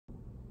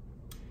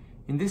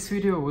In this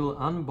video we'll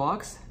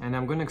unbox and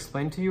I'm going to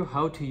explain to you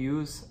how to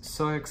use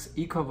SOEKS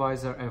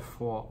Ecovisor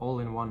F4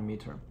 all-in-one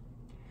meter.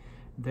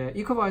 The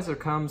Ecovisor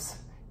comes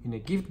in a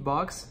gift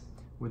box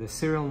with a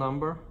serial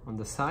number on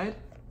the side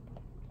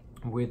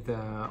with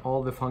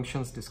all the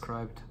functions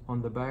described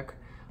on the back,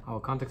 our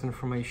contact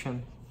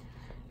information,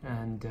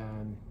 and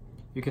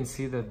you can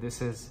see that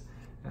this is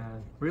a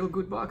real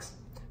good box.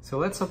 So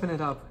let's open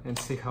it up and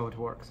see how it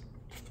works.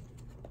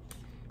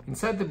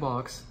 Inside the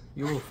box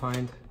you will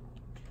find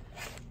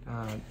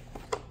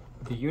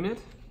the unit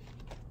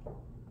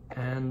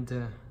and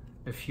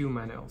a few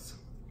manuals.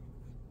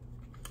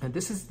 And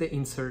this is the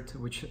insert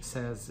which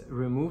says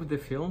remove the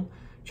film,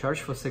 charge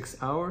for 6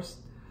 hours,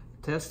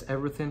 test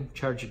everything,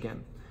 charge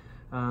again.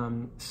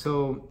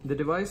 So the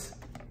device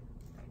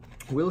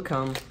will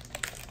come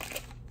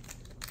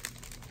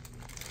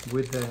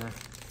with a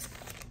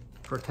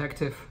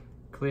protective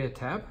clear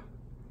tab.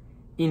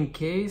 In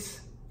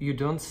case you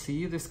don't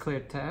see this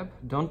clear tab,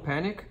 don't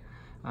panic.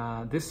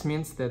 This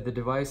means that the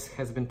device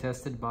has been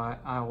tested by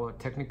our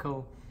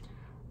technical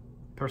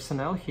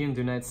personnel here in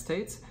the United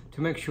States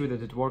to make sure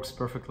that it works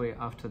perfectly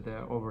after the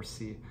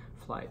overseas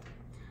flight.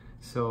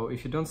 So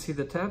if you don't see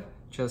the tab,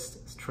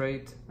 just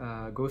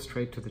go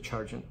straight to the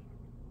charging.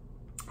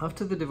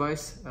 After the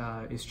device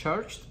is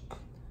charged,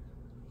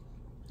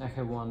 I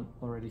have one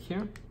already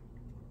here,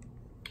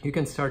 you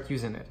can start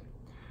using it.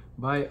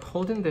 By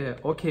holding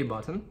the OK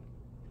button,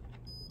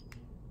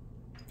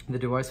 the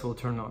device will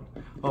turn on.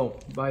 Oh,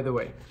 by the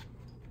way,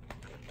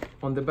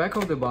 on the back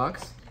of the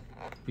box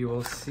you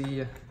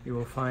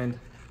will find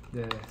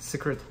the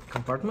secret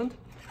compartment,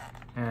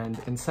 and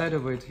inside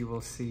of it you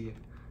will see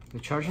the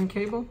charging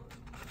cable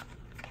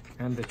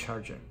and the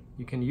charger.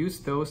 You can use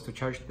those to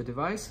charge the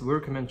device. We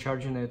recommend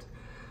charging it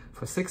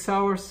for 6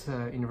 hours.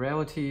 In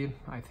reality,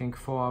 I think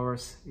 4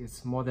 hours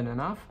is more than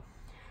enough.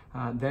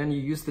 Then you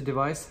use the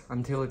device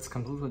until it's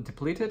completely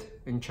depleted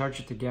and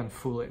charge it again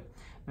fully.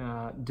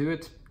 Do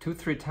it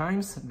 2-3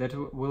 times. That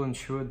will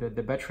ensure that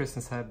the batteries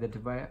inside the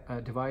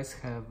device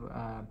have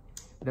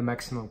the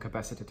maximum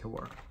capacity to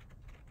work.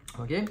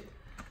 Okay,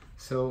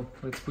 so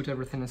let's put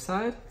everything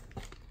aside.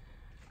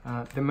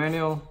 The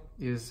manual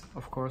is,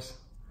 of course,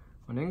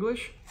 on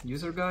English,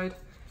 user guide.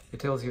 It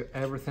tells you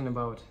everything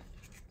about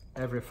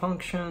every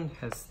function,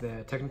 has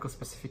the technical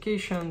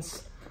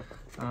specifications,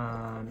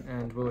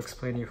 and will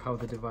explain you how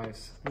the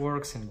device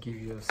works and give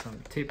you some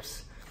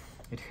tips.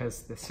 It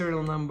has the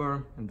serial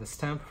number and the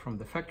stamp from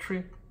the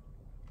factory,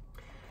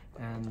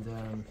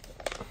 and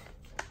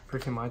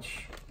pretty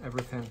much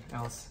everything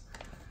else,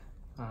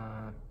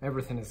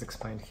 everything is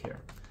explained here.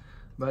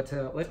 But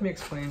let me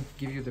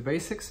give you the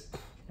basics,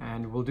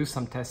 and we'll do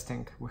some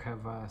testing. We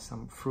have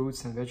some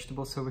fruits and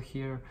vegetables over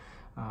here.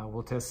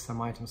 We'll test some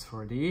items for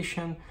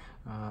radiation,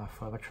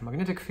 for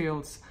electromagnetic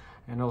fields,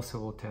 and also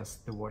we'll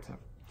test the water.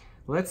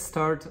 Let's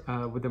start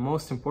with the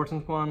most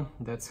important one.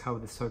 That's how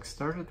the SOEKS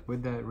started,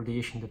 with the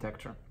radiation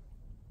detector.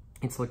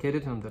 It's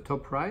located on the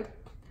top right.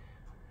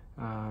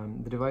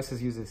 The device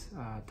uses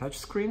a touch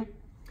screen.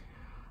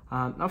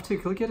 After you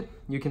click it,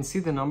 you can see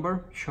the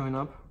number showing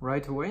up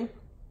right away.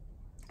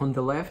 On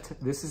the left,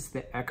 this is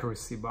the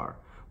accuracy bar.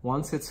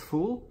 Once it's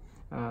full,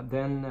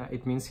 then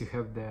it means you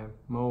have the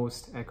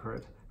most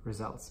accurate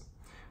results.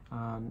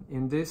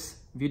 In this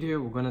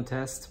video, we're going to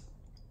test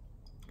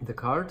the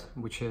card,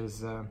 which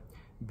is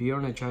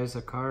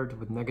Energizer card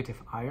with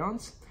negative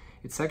ions.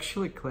 It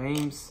actually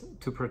claims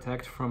to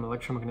protect from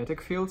electromagnetic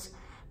fields,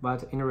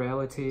 but in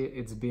reality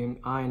it's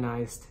being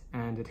ionized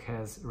and it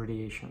has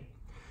radiation.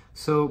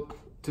 So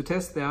to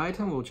test the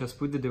item, we'll just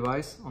put the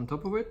device on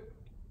top of it,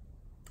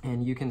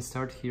 and you can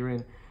start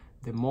hearing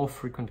the more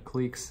frequent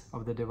clicks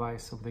of the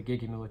device, of the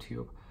Geiger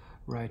millitube,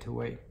 right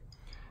away.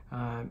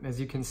 As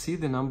you can see,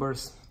 the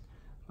numbers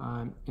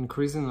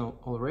increasing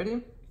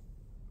already.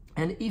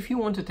 And if you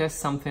want to test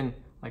something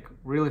like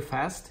really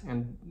fast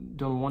and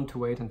don't want to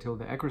wait until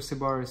the accuracy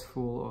bar is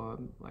full, or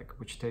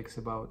which takes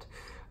about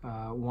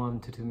 1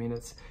 to 2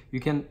 minutes, you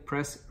can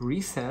press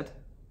reset,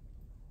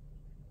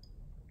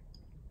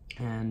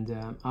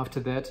 and after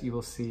that you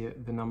will see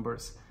the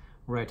numbers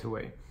right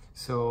away.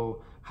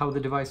 So how the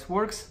device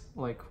works,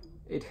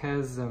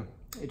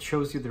 it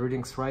shows you the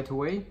readings right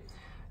away.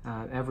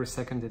 Every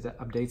second it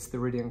updates the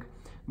reading,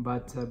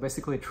 but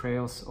basically it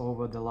trails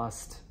over the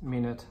last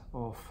minute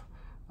of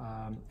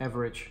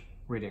average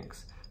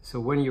readings. So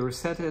when you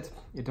reset it,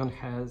 it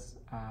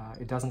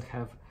doesn't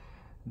have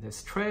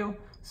this trail,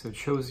 so it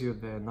shows you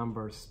the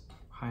numbers,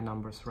 high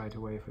numbers right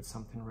away if it's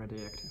something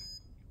radioactive.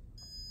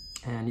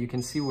 And you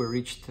can see we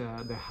reached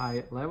the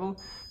high level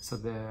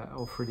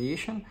of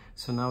radiation,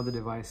 so now the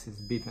device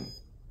is beeping.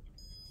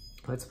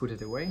 Let's put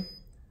it away.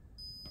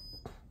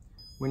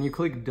 When you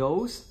click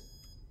dose,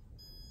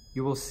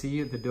 you will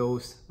see the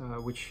dose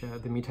which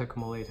the meter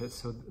accumulated.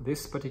 So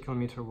this particular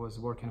meter was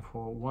working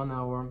for 1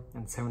 hour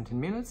and 17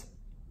 minutes,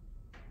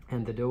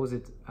 and the dose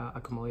it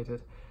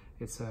accumulated,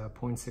 it's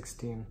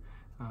 0.16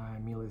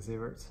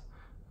 millisieverts.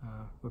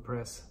 We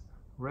press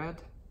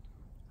red,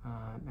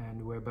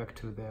 and we're back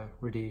to the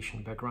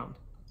radiation background.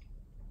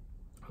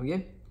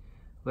 Okay,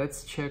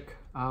 let's check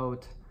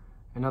out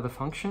another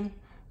function,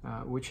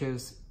 which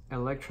is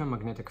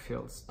electromagnetic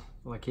fields,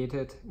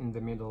 located in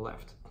the middle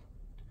left.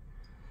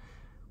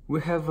 We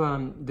have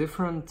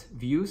different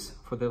views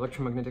for the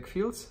electromagnetic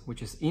fields,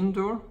 which is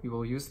indoor. You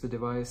will use the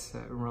device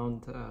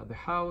around the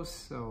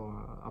house or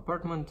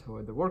apartment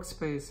or the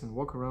workspace and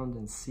walk around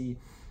and see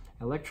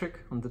electric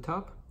on the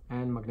top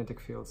and magnetic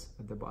fields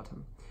at the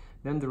bottom.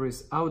 Then there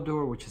is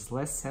outdoor, which is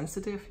less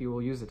sensitive. You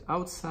will use it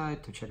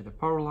outside to check the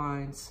power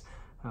lines,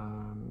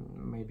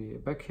 maybe a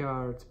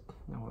backyard,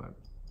 or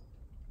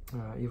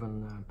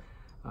even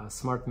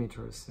smart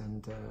meters,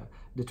 and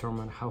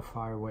determine how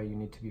far away you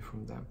need to be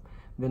from them.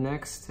 The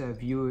next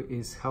view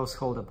is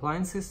household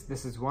appliances.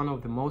 This is one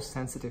of the most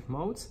sensitive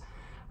modes.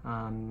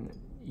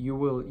 You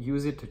will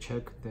use it to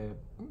check the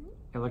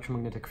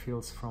electromagnetic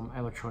fields from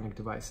electronic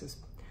devices.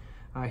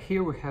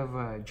 Here we have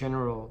a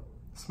general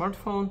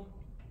smartphone.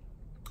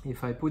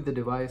 If I put the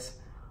device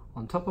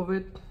on top of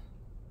it,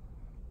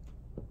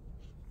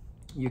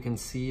 you can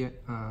see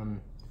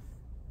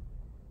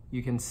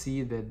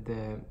that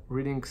the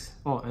readings,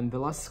 and the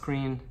last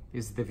screen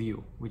is the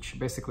view, which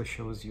basically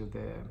shows you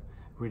the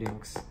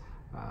readings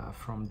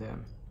from the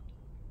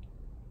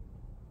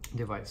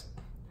device.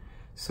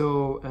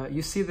 So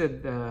you see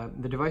that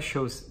the device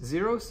shows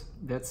zeros.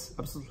 That's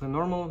absolutely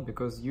normal,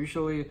 because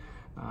usually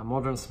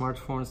modern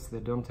smartphones,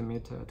 they don't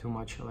emit too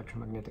much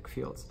electromagnetic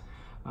fields.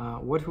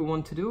 What we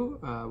want to do,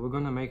 we're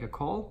going to make a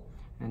call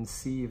and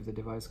see if the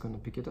device is going to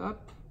pick it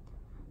up.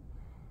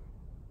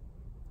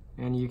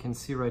 And you can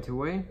see right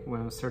away,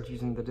 when we start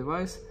using the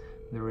device,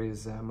 there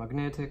is a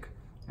magnetic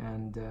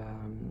and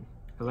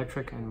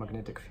electric and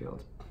magnetic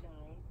field.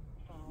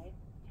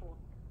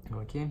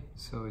 Okay,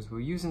 so as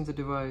we're using the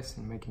device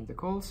and making the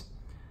calls,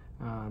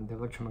 the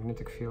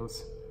electromagnetic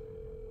fields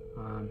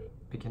are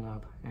picking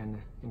up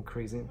and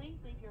increasing. Please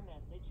leave your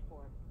message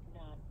for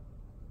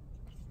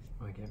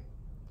Okay.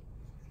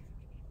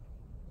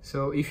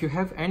 So if you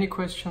have any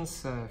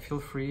questions, feel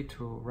free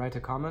to write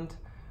a comment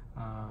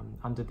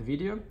under the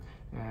video,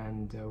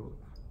 and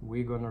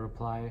we're gonna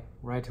reply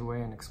right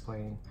away and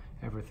explain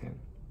everything.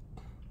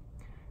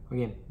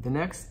 Again, the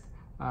next,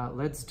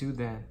 let's do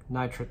the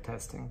nitrate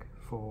testing,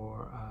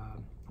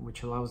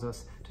 which allows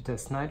us to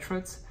test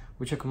nitrates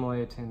which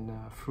accumulate in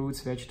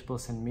fruits,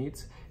 vegetables and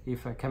meats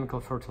if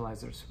chemical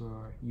fertilizers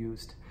were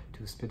used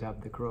to speed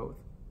up the growth.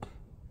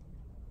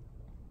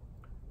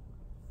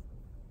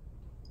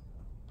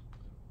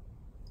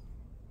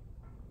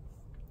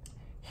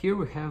 Here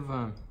we have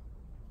a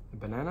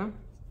banana.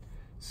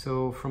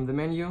 So from the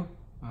menu,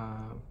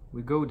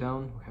 we go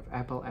down, we have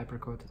apple,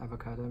 apricot,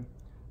 avocado,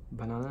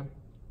 banana.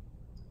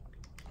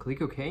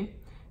 Click OK,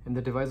 and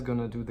the device is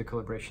gonna do the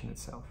calibration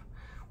itself.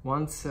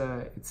 Once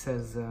it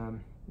says,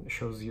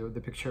 shows you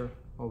the picture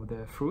of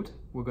the fruit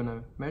we're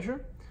gonna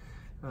measure,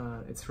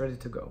 it's ready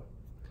to go.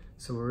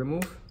 So we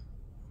remove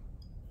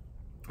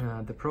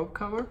the probe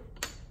cover,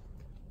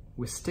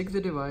 we stick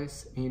the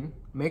device in,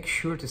 make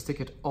sure to stick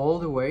it all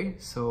the way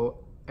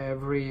so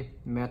every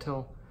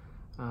metal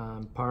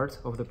part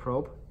of the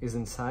probe is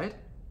inside.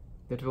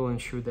 That will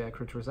ensure the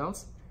accurate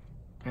results,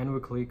 and we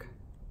click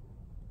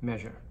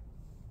measure.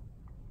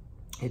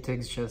 It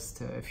takes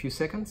just a few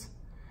seconds,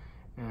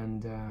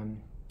 and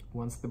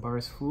once the bar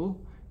is full,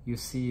 you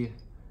see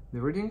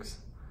the readings.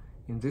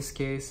 In this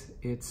case,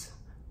 it's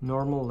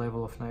normal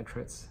level of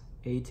nitrates,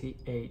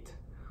 88.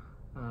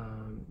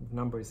 The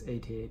number is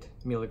 88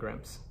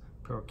 milligrams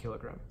per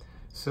kilogram.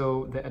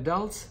 So the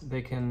adults,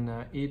 they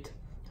can eat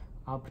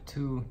up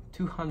to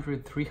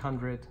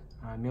 200-300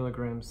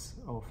 milligrams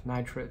of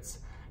nitrates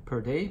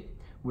per day.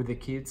 With the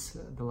kids,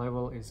 the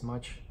level is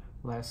much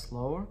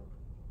lower.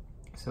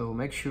 So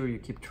make sure you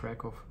keep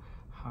track of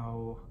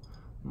how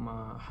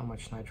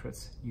much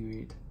nitrates you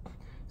eat.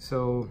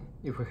 So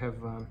if we have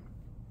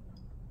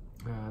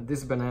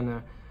this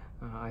banana,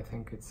 I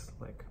think it's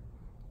like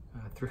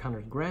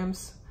 300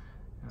 grams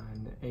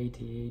and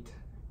 88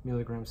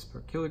 milligrams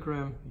per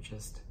kilogram. You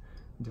just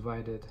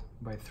divide it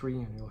by 3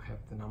 and you'll have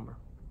the number.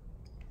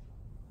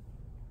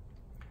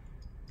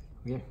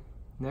 Okay,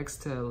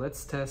 next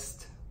let's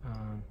test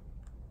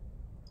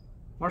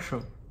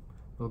mushroom.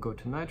 We'll go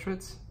to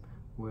nitrates,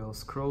 we'll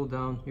scroll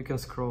down. You can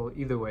scroll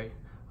either way,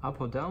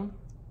 up or down.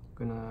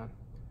 Gonna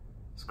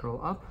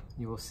scroll up,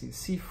 you will see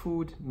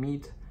seafood,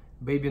 meat,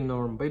 baby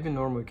norm. Baby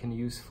norm we can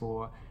use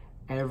for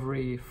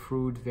every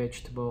fruit,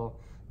 vegetable,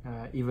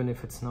 even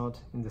if it's not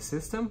in the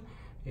system.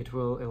 It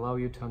will allow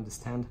you to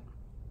understand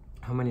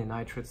how many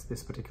nitrates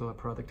this particular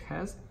product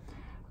has,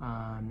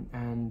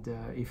 and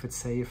if it's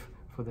safe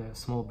for the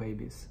small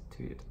babies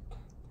to eat.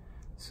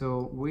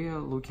 So we are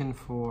looking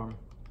for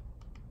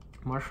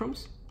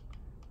mushrooms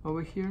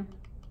over here.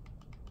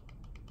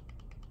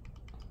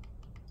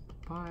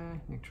 Papaya,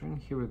 nectarine,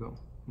 here we go,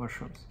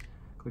 mushrooms.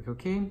 Click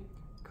OK,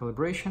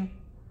 calibration.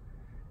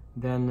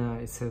 Then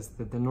it says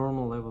that the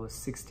normal level is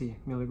 60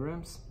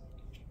 milligrams.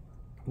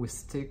 We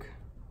stick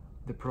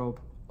the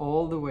probe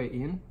all the way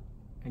in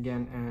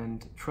again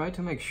and try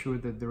to make sure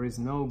that there is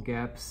no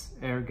gaps,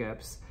 air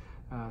gaps,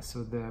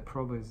 so the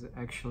probe is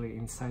actually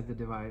inside the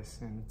device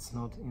and it's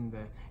not in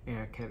the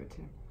air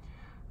cavity.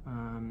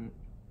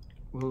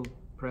 we'll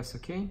press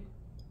OK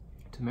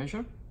to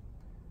measure,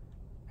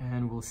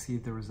 and we'll see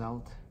the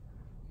result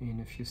in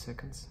a few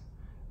seconds.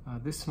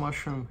 This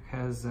mushroom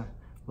has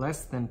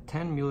less than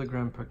 10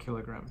 milligram per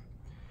kilogram.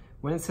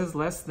 When it says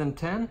less than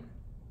 10,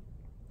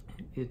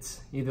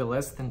 it's either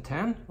less than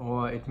 10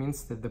 or it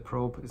means that the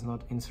probe is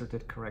not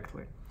inserted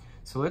correctly.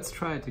 So let's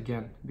try it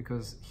again,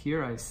 because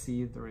here I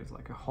see there is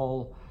like a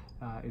hole.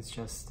 It's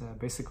just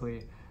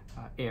basically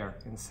air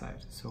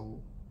inside, so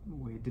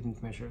we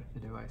didn't measure the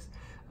device.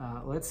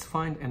 Let's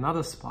find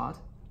another spot,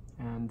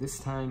 and this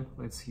time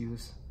let's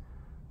use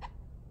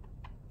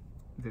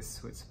this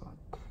sweet spot.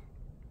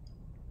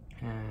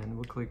 And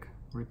we'll click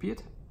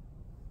repeat,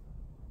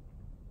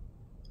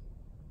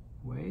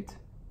 wait,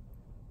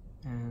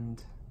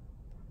 and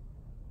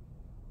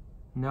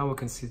now we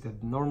can see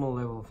that normal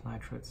level of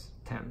nitrates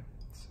 10.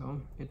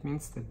 So it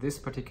means that this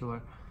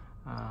particular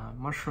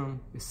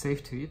mushroom is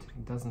safe to eat.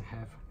 It doesn't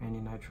have any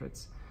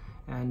nitrates.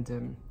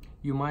 And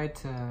you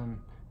might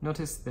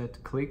notice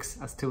that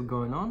clicks are still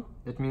going on.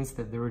 That means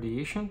that the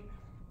radiation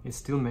is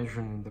still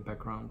measuring in the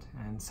background.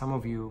 And some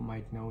of you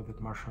might know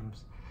that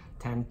mushrooms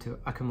tend to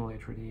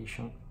accumulate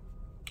radiation.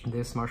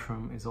 This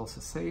mushroom is also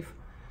safe,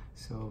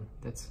 so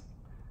that's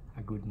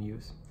a good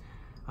news.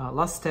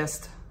 Last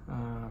test,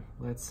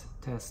 let's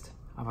test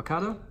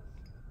avocado.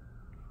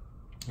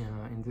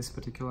 In this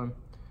particular,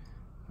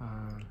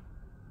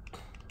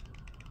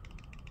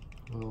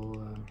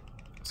 we'll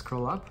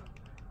scroll up,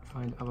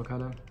 find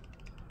avocado,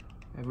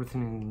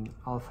 everything in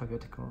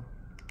alphabetical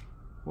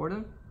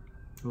order.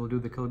 We'll do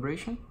the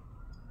calibration.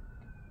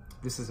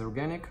 This is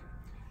organic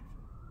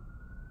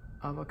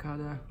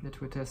avocado that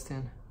we're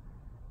testing,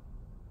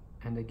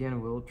 and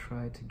again we'll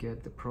try to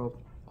get the probe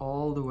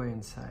all the way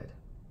inside.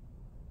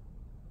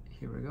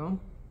 Here we go,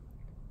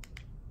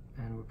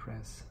 and we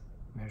press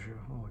measure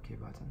OK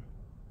button.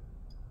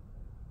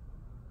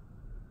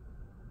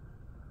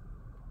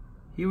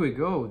 Here we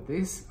go.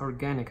 This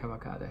organic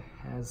avocado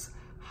has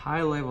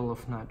high level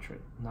of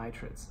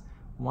nitrates,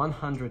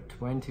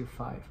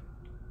 125,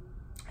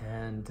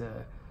 and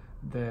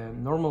the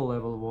normal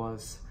level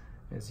was,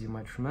 as you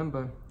might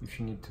remember, if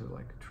you need to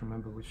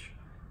remember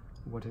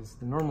what is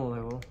the normal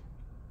level,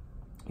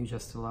 you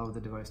just allow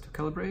the device to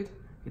calibrate.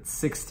 It's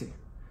 60,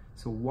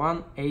 so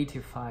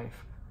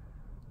 185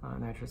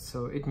 nitrates.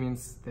 So it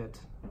means that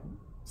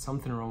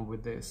something wrong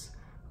with this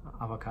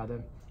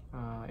avocado.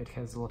 It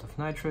has a lot of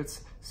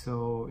nitrates,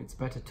 so it's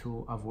better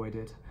to avoid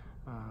it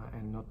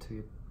and not to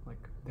eat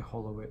the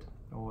whole of it,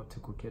 or to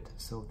cook it,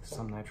 so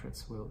some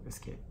nitrates will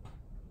escape.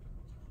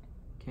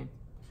 Okay.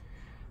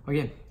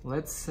 Again,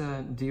 let's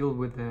deal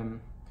with the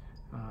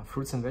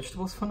fruits and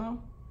vegetables for now.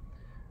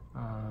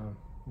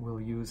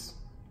 We'll use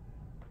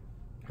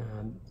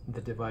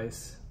the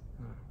device.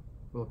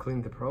 We'll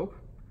clean the probe.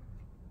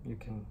 You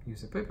can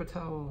use a paper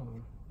towel.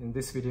 In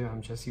this video,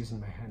 I'm just using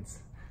my hands.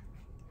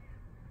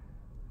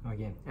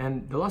 Again,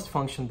 and the last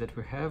function that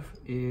we have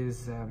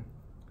is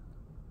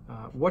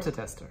water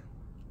tester.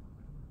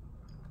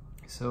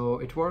 So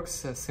it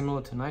works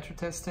similar to nitrate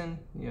testing.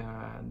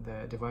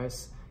 The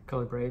device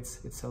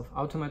calibrates itself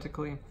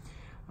automatically.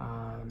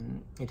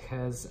 It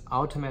has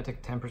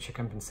automatic temperature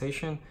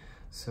compensation.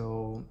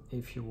 So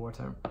if your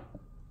water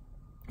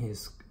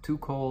is too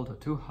cold or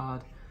too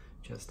hot,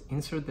 just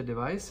insert the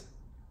device.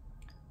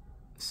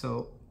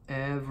 So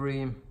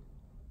every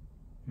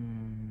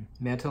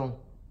metal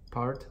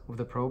part of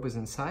the probe is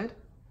inside.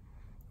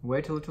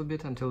 Wait a little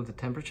bit until the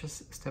temperature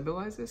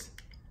stabilizes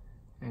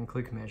and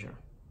click measure.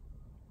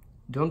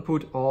 Don't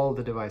put all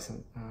the device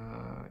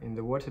in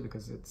the water,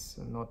 because it's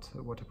not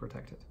water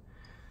protected.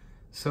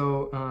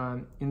 So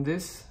in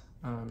this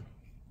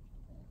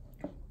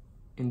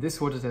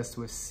water test,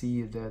 we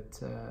see that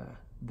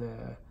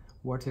the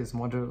water is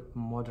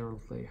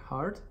moderately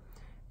hard,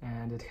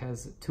 and it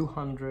has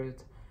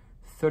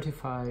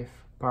 235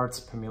 parts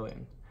per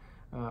million.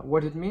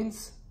 What it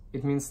means?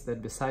 It means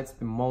that besides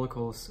the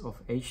molecules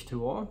of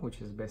H2O, which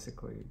is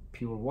basically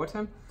pure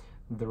water,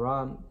 there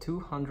are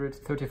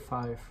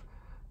 235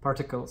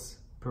 particles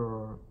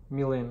per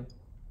million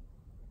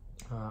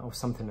of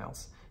something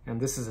else. And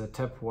this is a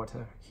tap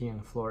water here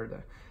in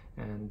Florida.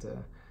 And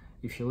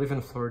if you live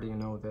in Florida, you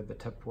know that the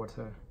tap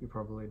water, you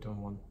probably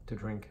don't want to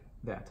drink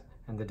that.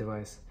 And the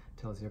device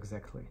tells you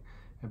exactly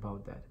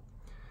about that.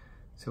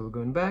 So we're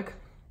going back.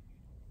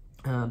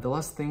 The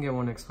last thing I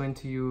want to explain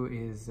to you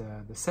is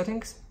the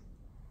settings.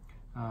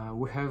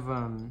 We have,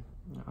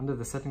 under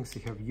the settings,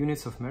 you have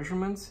units of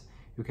measurements.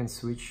 You can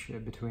switch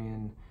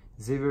between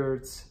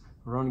sieverts,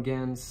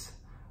 Roentgens,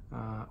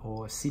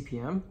 or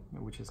CPM,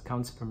 which is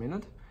counts per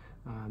minute.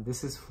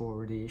 This is for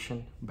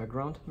radiation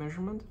background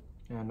measurement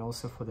and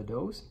also for the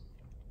dose.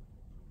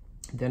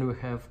 Then we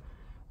have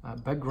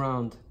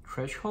background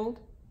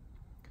threshold,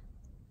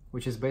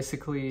 which is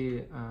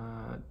basically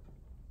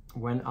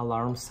when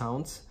alarm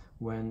sounds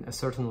when a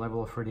certain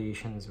level of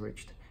radiation is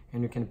reached.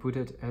 And you can put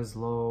it as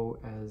low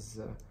as,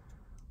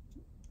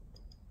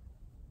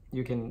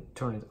 you can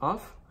turn it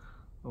off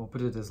or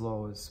put it as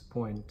low as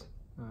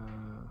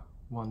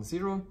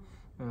 0.10,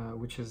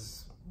 which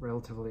is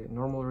relatively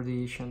normal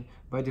radiation.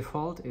 By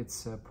default,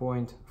 it's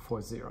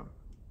 0.40.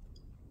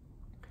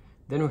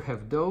 Then we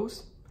have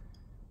dose.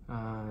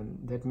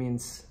 That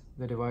means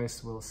the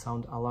device will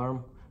sound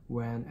alarm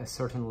when a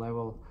certain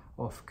level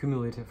of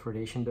cumulative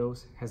radiation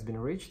dose has been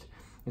reached.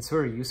 It's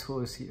very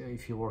useful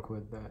if you work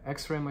with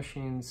X-ray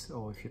machines,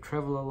 or if you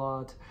travel a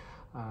lot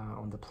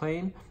on the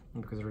plane,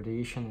 because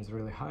radiation is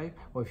really high,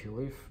 or if you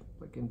live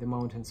like in the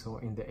mountains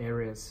or in the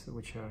areas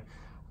which are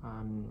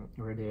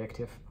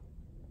radioactive.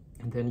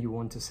 And then you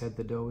want to set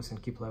the dose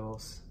and keep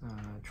levels,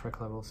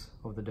 track levels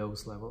of the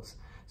dose levels,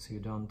 so you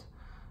don't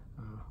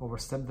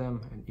overstep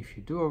them. And if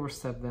you do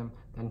overstep them,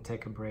 then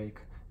take a break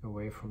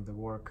away from the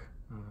work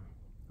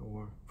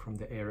or from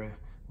the area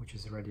which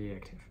is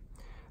radioactive.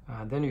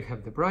 Then you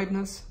have the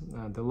brightness.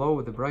 The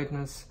lower the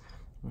brightness,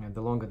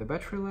 the longer the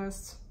battery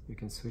lasts. You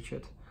can switch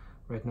it.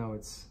 Right now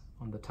it's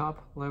on the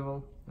top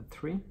level at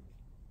 3.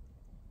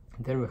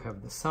 Then we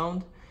have the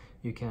sound.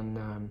 You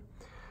can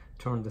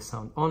turn the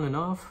sound on and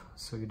off,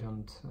 so you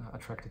don't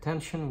attract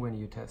attention when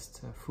you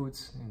test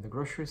foods in the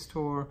grocery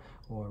store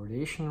or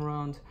radiation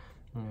around.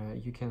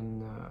 You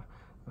can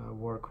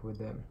work with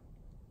the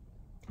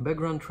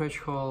background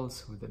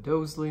thresholds, with the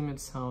dose limit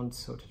sound,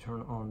 so to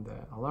turn on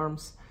the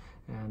alarms,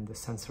 and the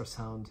sensor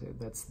sound,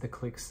 that's the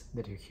clicks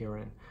that you're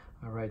hearing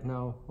right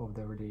now of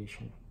the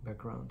radiation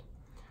background.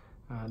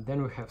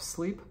 Then we have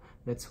sleep.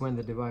 That's when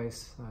the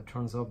device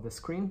turns off the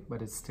screen,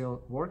 but it's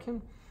still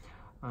working.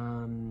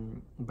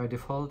 By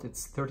default,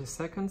 it's 30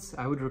 seconds.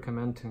 I would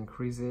recommend to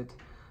increase it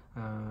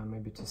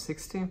maybe to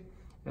 60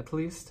 at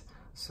least,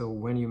 so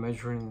when you're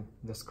measuring,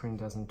 the screen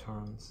doesn't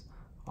turn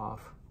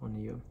off on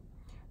you.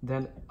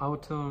 Then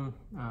auto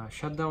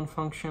shutdown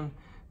function.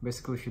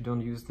 Basically, if you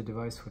don't use the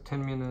device for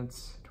 10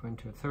 minutes,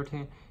 20 or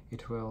 30,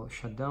 it will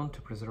shut down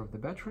to preserve the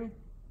battery.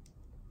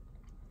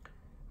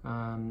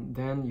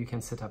 Then you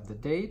can set up the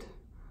date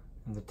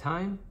and the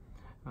time,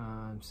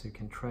 so you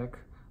can track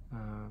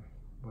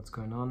what's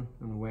going on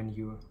and when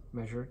you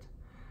measured.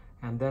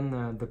 And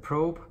then the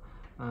probe,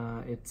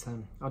 it's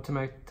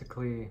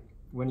automatically,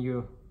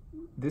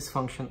 this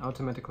function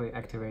automatically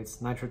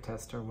activates Nitrate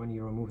Tester when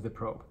you remove the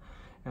probe.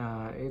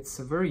 It's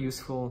very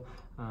useful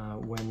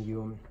when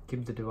you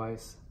keep the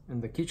device in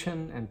the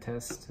kitchen and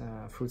test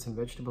fruits and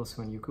vegetables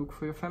when you cook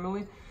for your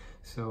family.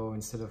 So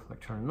instead of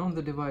like turning on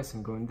the device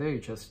and going there, you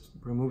just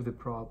remove the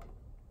probe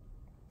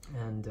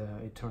and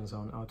it turns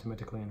on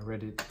automatically and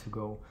ready to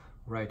go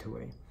right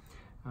away.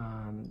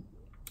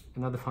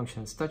 Another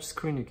function is touch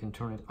screen. You can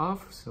turn it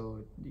off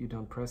so you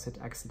don't press it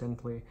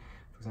accidentally.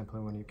 For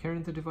example, when you're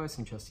carrying the device,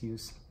 and just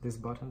use these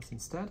buttons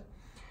instead.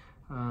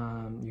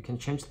 You can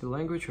change the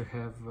language. We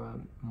have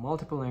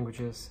multiple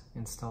languages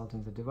installed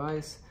in the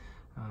device: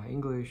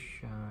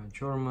 English,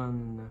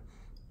 German,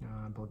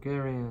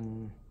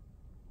 Bulgarian,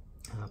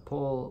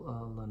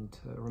 Poland,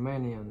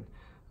 Romanian,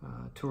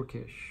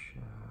 Turkish,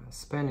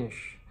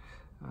 Spanish,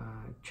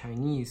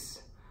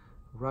 Chinese,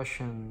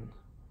 Russian,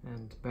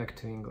 and back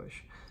to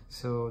English.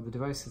 So the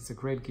device is a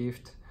great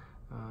gift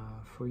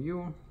for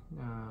you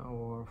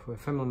or for a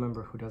family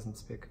member who doesn't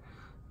speak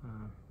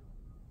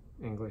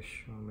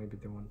English, or maybe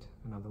they want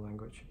another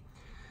language.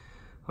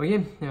 Oh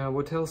yeah,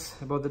 what else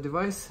about the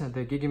device?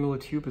 The Geiger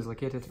tube is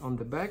located on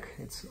the back.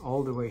 It's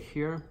all the way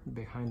here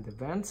behind the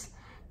vents.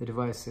 The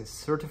device is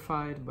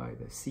certified by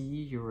the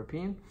CE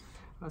European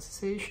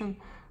Association.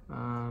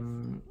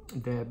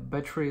 The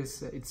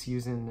batteries, it's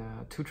using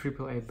 2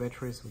 AAA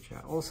batteries, which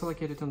are also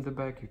located on the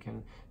back. You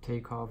can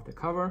take off the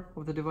cover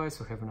of the device.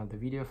 We have another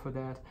video for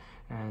that,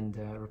 and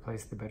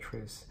replace the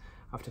batteries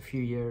after a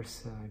few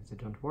years if they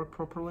don't work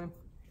properly.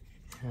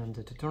 And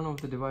to turn off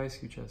the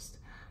device, you just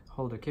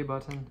hold the K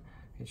button,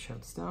 it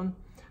shuts down.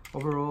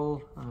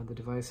 Overall, the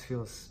device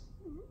feels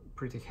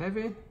pretty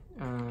heavy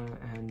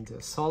and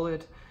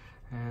solid,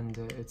 and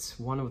it's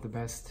one of the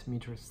best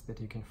meters that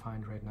you can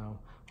find right now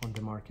on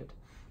the market.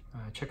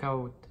 Check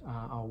out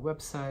our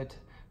website,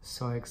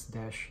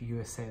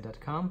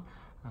 SOEKS-USA.com,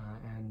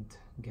 and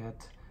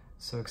get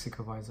SOEKS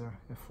Ecovisor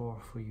F4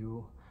 for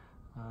you,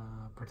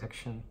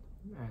 protection,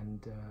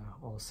 and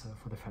also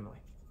for the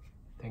family.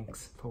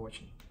 Thanks for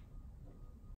watching.